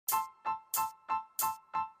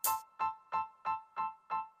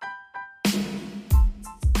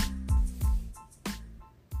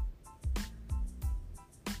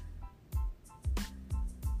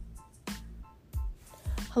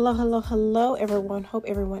Hello, everyone. Hope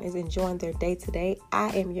everyone is enjoying their day today. I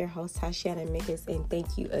am your host, Tashiana Mickus, and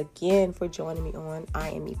thank you again for joining me on I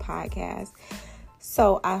Am Me podcast.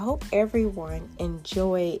 So I hope everyone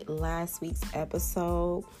enjoyed last week's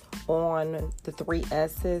episode on the 3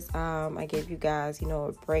 S's. I gave you guys,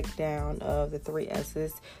 a breakdown of the 3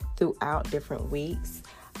 S's throughout different weeks.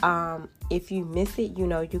 If you miss it, you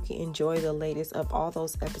can enjoy the latest of all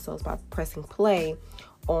those episodes by pressing play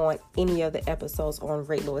on any of the episodes on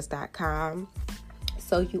ratelewis.com.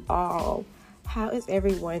 So you all, how is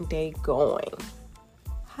everyone's day going?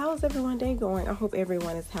 How is everyone's day going? I hope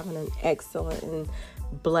everyone is having an excellent and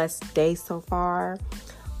blessed day so far.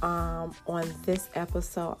 On this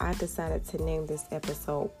episode, I decided to name this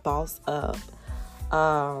episode Boss Up.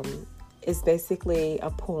 It's basically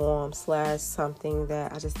a poem / something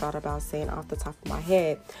that I just thought about saying off the top of my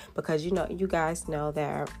head, because you guys know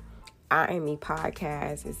that I Am Me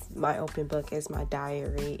podcast is my open book, is my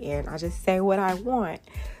diary, and I just say what I want.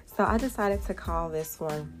 So I decided to call this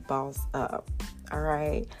one Boss Up. All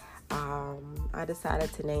right. I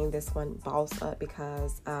decided to name this one Boss Up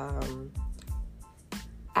because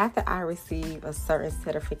after I received a certain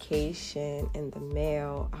certification in the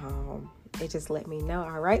mail, it just let me know,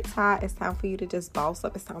 all right, Ty, it's time for you to just boss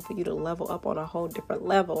up. It's time for you to level up on a whole different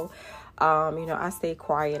level. I stay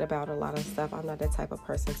quiet about a lot of stuff. I'm not the type of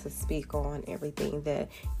person to speak on everything that,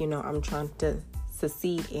 I'm trying to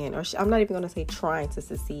succeed in, or I'm not even going to say trying to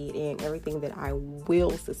succeed in, everything that I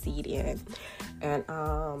will succeed in. And,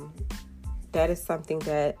 that is something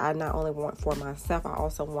that I not only want for myself, I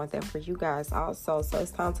also want that for you guys also. So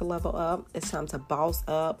it's time to level up. It's time to boss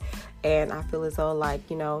up. And I feel as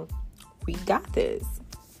though we got this.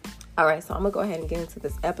 All right, so I'm going to go ahead and get into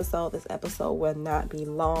this episode. This episode will not be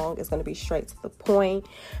long. It's going to be straight to the point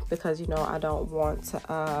because, I don't want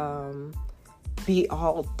to be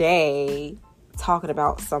all day talking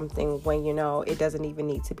about something when, it doesn't even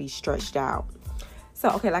need to be stretched out. So,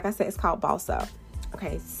 okay, like I said, it's called Boss Up.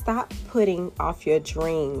 Okay, stop putting off your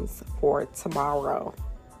dreams for tomorrow.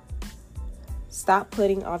 Stop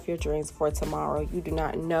putting off your dreams for tomorrow. You do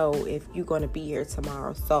not know if you're going to be here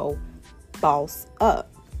tomorrow. So, boss up.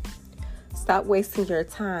 Stop wasting your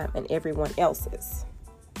time and everyone else's.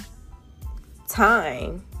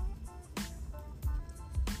 Time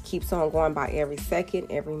keeps on going by every second,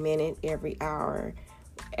 every minute, every hour.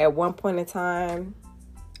 At one point in time,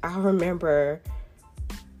 I remember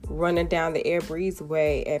running down the Air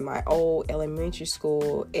Breezeway at my old elementary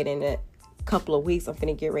school, and in a couple of weeks, I'm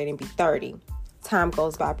finna get ready and be 30. Time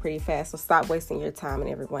goes by pretty fast, so stop wasting your time and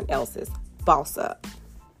everyone else's. Boss up.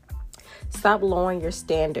 Stop lowering your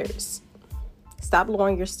standards. Stop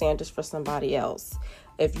lowering your standards for somebody else.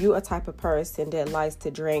 If you a type of person that likes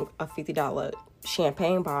to drink a $50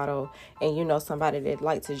 champagne bottle and somebody that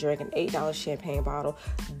likes to drink an $8 champagne bottle,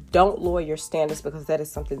 don't lower your standards because that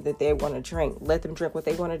is something that they want to drink. Let them drink what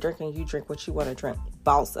they want to drink and you drink what you want to drink.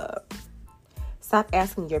 Boss up. Stop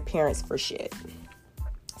asking your parents for shit.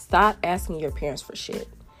 Stop asking your parents for shit.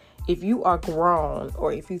 If you are grown,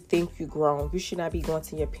 or if you think you're grown, you should not be going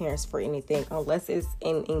to your parents for anything unless it's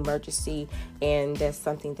an emergency and that's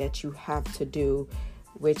something that you have to do,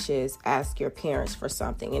 which is ask your parents for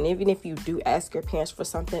something. And even if you do ask your parents for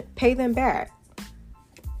something, pay them back.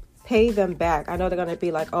 Pay them back. I know they're going to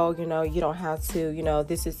be like, oh, you don't have to,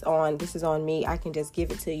 this is on me. I can just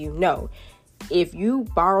give it to you. No. If you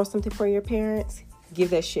borrow something from your parents,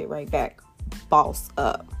 give that shit right back. Boss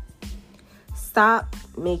up. Stop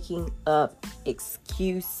making up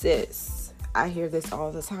excuses. I hear this all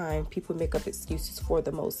the time. People make up excuses for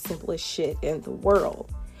the most simplest shit in the world.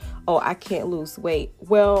 Oh, I can't lose weight.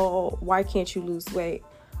 Well, why can't you lose weight?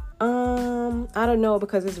 I don't know,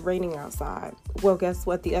 because it's raining outside. Well, guess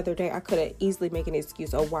what? The other day I could have easily made an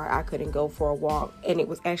excuse of why I couldn't go for a walk, and it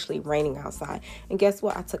was actually raining outside. And guess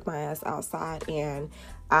what? I took my ass outside and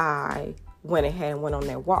I went ahead and went on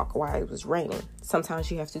that walk while it was raining. Sometimes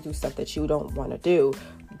you have to do stuff that you don't want to do.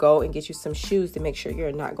 Go and get you some shoes to make sure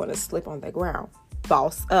you're not going to slip on the ground.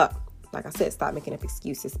 Boss up. Like I said, stop making up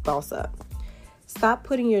excuses. Boss up. Stop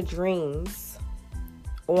putting your dreams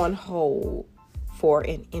on hold for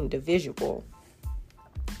an individual.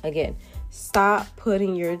 Again, stop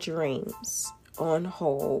putting your dreams on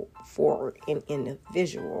hold for an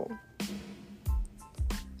individual.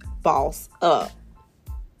 Boss up.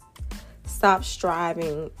 Stop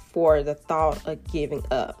striving for the thought of giving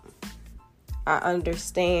up. I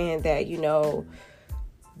understand that,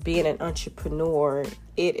 being an entrepreneur,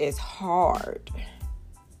 it is hard.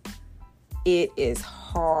 It is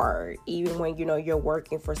hard, even when, you're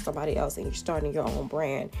working for somebody else and you're starting your own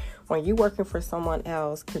brand. When you're working for someone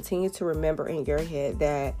else, continue to remember in your head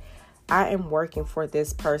that I am working for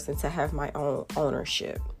this person to have my own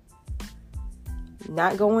ownership.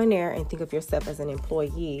 Not go in there and think of yourself as an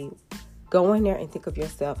employee. Go in there and think of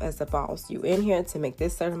yourself as a boss. You in here to make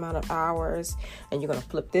this certain amount of hours, and you're gonna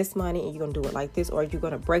flip this money, and you're gonna do it like this, or you're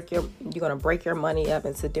gonna break your money up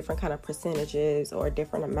into different kind of percentages or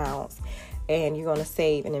different amounts, and you're gonna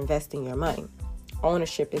save and invest in your money.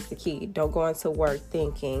 Ownership is the key. Don't go into work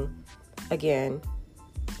thinking, again,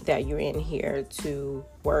 that you're in here to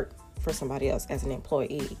work for somebody else as an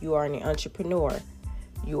employee. You are an entrepreneur.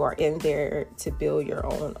 You are in there to build your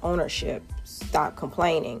own ownership. Stop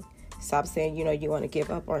complaining. Stop saying, you want to give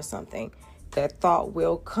up on something. That thought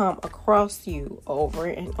will come across you over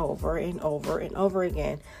and over and over and over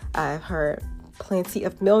again. I've heard plenty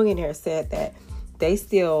of millionaires said that they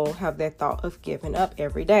still have that thought of giving up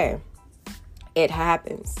every day. It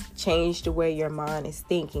happens. Change the way your mind is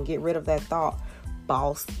thinking. Get rid of that thought.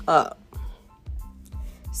 Boss up.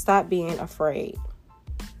 Stop being afraid.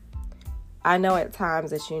 I know at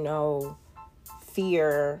times that,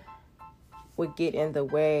 fear would get in the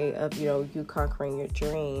way of, you conquering your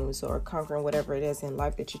dreams or conquering whatever it is in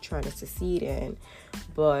life that you're trying to succeed in.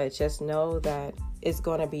 But just know that it's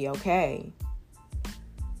going to be okay.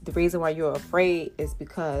 The reason why you're afraid is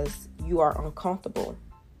because you are uncomfortable.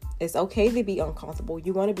 It's okay to be uncomfortable.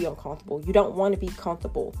 You want to be uncomfortable. You don't want to be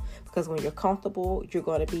comfortable, because when you're comfortable, you're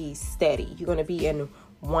going to be steady. You're going to be in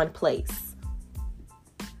one place.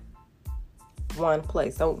 One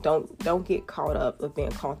place. Don't get caught up with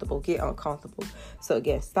being comfortable. Get uncomfortable. So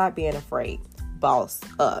again, stop being afraid. Boss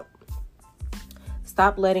up.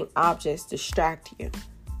 Stop letting objects distract you.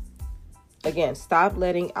 Again, stop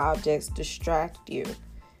letting objects distract you.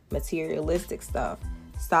 Materialistic stuff.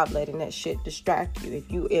 Stop letting that shit distract you.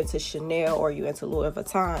 If you into Chanel or you into Louis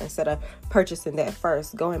Vuitton, instead of purchasing that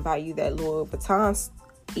first, go and buy you that Louis Vuitton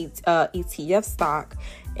ETF stock.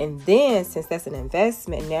 And then, since that's an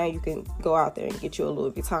investment, now you can go out there and get you a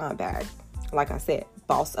Louis Vuitton bag. Like I said,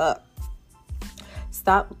 boss up.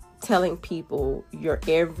 Stop telling people your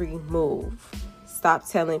every move. Stop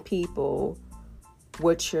telling people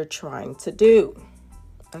what you're trying to do.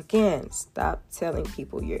 Again, stop telling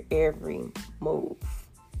people your every move.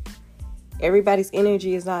 Everybody's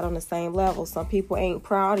energy is not on the same level. Some people ain't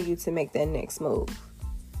proud of you to make that next move.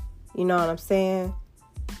 You know what I'm saying?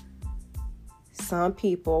 Some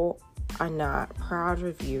people are not proud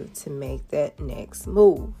of you to make that next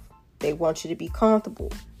move. They want you to be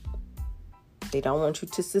comfortable. They don't want you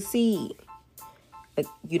to succeed.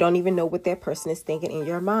 You don't even know what that person is thinking in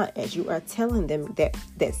your mind as you are telling them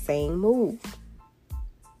that same move.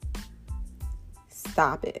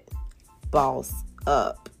 Stop it. Boss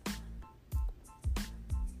up.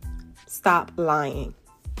 Stop lying.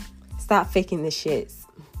 Stop faking the shits.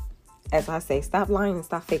 As I say, stop lying and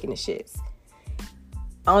stop faking the shits.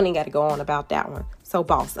 I don't even got to go on about that one. So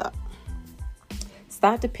boss up.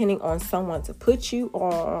 Stop depending on someone to put you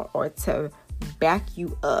on or to back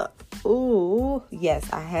you up. Ooh,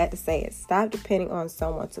 yes, I had to say it. Stop depending on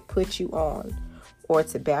someone to put you on or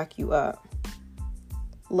to back you up.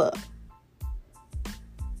 Look.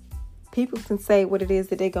 People can say what it is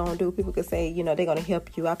that they're going to do. People can say, they're going to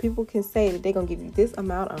help you out. People can say that they're going to give you this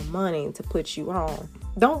amount of money to put you on.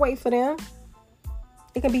 Don't wait for them.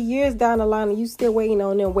 It can be years down the line and you still waiting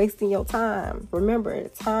on them, wasting your time. Remember,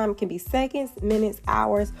 time can be seconds, minutes,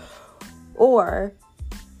 hours, or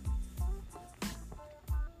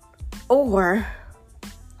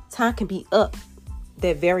time can be up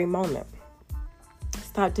that very moment.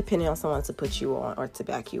 Stop depending on someone to put you on or to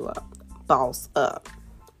back you up. Boss up.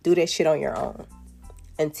 Do that shit on your own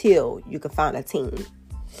until you can find a team.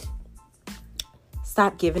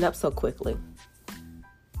 Stop giving up so quickly.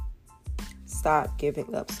 Stop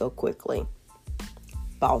giving up so quickly.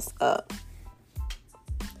 Boss up.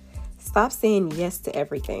 Stop saying yes to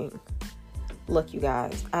everything. Look, you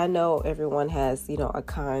guys, I know everyone has, a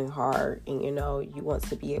kind heart and, you want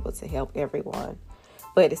to be able to help everyone.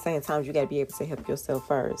 But at the same time, you got to be able to help yourself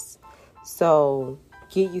first. So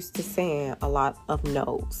get used to saying a lot of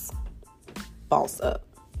no's. Boss up.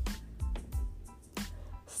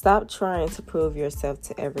 Stop trying to prove yourself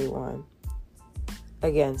to everyone.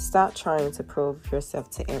 Again, stop trying to prove yourself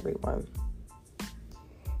to everyone.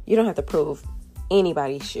 You don't have to prove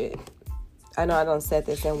anybody shit. I know I done said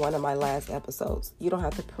this in one of my last episodes. You don't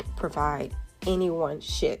have to provide anyone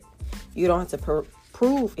shit. You don't have to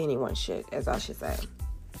prove anyone shit, as I should say.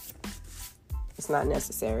 It's not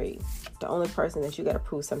necessary. The only person that you got to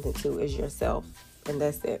prove something to is yourself. And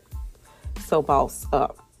that's it. So boss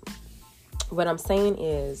up. What I'm saying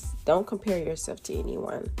is, don't compare yourself to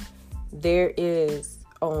anyone. There is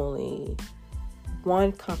only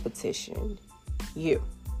one competition. You.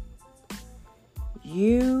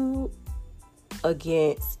 You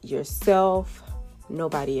against yourself,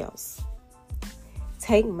 nobody else.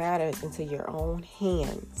 Take matters into your own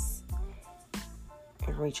hands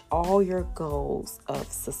and reach all your goals of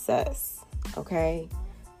success. Okay?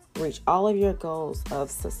 Reach all of your goals of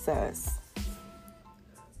success.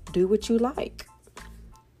 Do what you like.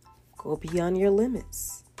 Go beyond your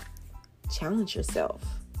limits. Challenge yourself.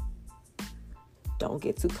 Don't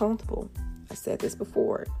get too comfortable. I said this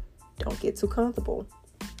before. Don't get too comfortable.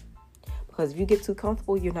 Because if you get too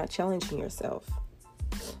comfortable, you're not challenging yourself.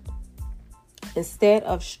 Instead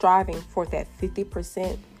of striving for that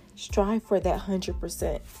 50%, strive for that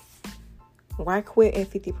 100%. Why quit at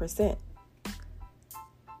 50%?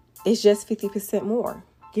 It's just 50% more.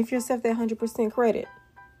 Give yourself that 100% credit.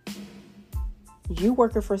 You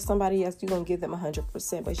working for somebody else, you're going to give them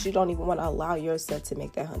 100%, but you don't even want to allow yourself to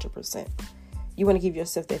make that 100%. You want to give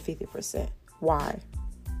yourself that 50%. Why?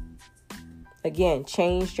 Again,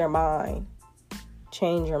 change your mind.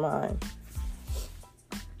 Change your mind.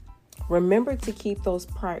 Remember to keep those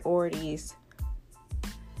priorities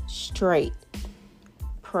straight.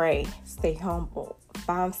 Pray, stay humble,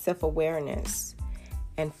 find self-awareness,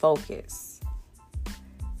 and focus.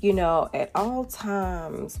 You know, at all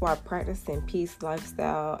times while practicing peace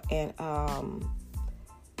lifestyle and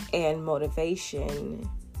motivation,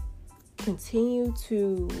 continue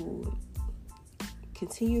to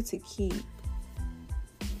keep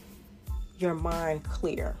your mind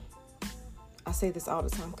clear. I say this all the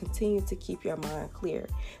time. Continue to keep your mind clear,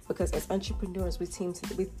 because as entrepreneurs, we tend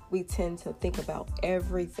to think about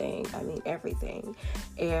everything. I mean, everything.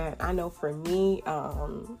 And I know for me,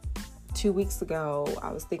 2 weeks ago,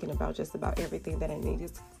 I was thinking about just about everything that I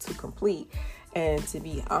needed to complete. And to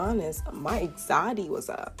be honest, my anxiety was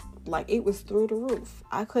up. Like, it was through the roof.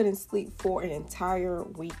 I couldn't sleep for an entire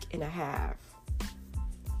week and a half.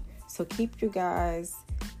 So keep your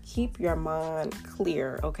mind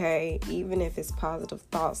clear, okay? Even if it's positive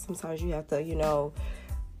thoughts, sometimes you have to,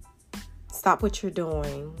 stop what you're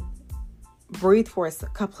doing, breathe for a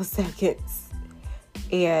couple of seconds,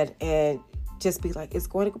 and just be like, it's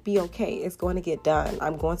going to be okay. It's going to get done.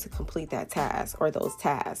 I'm going to complete that task or those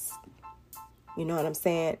tasks. You know what I'm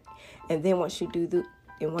saying? And then once you do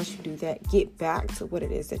that, get back to what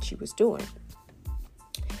it is that you was doing.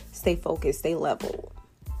 Stay focused, stay level.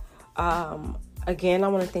 Again, I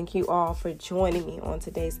want to thank you all for joining me on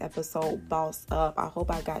today's episode, Boss Up. I hope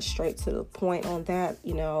I got straight to the point on that.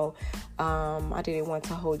 I didn't want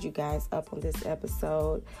to hold you guys up on this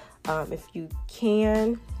episode. If you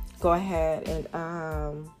can, go ahead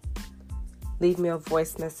and leave me a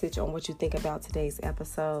voice message on what you think about today's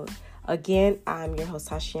episode. Again, I'm your host,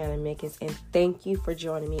 Tashiana Mickens, and thank you for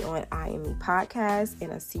joining me on I Am Me Podcast,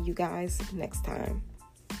 and I'll see you guys next time.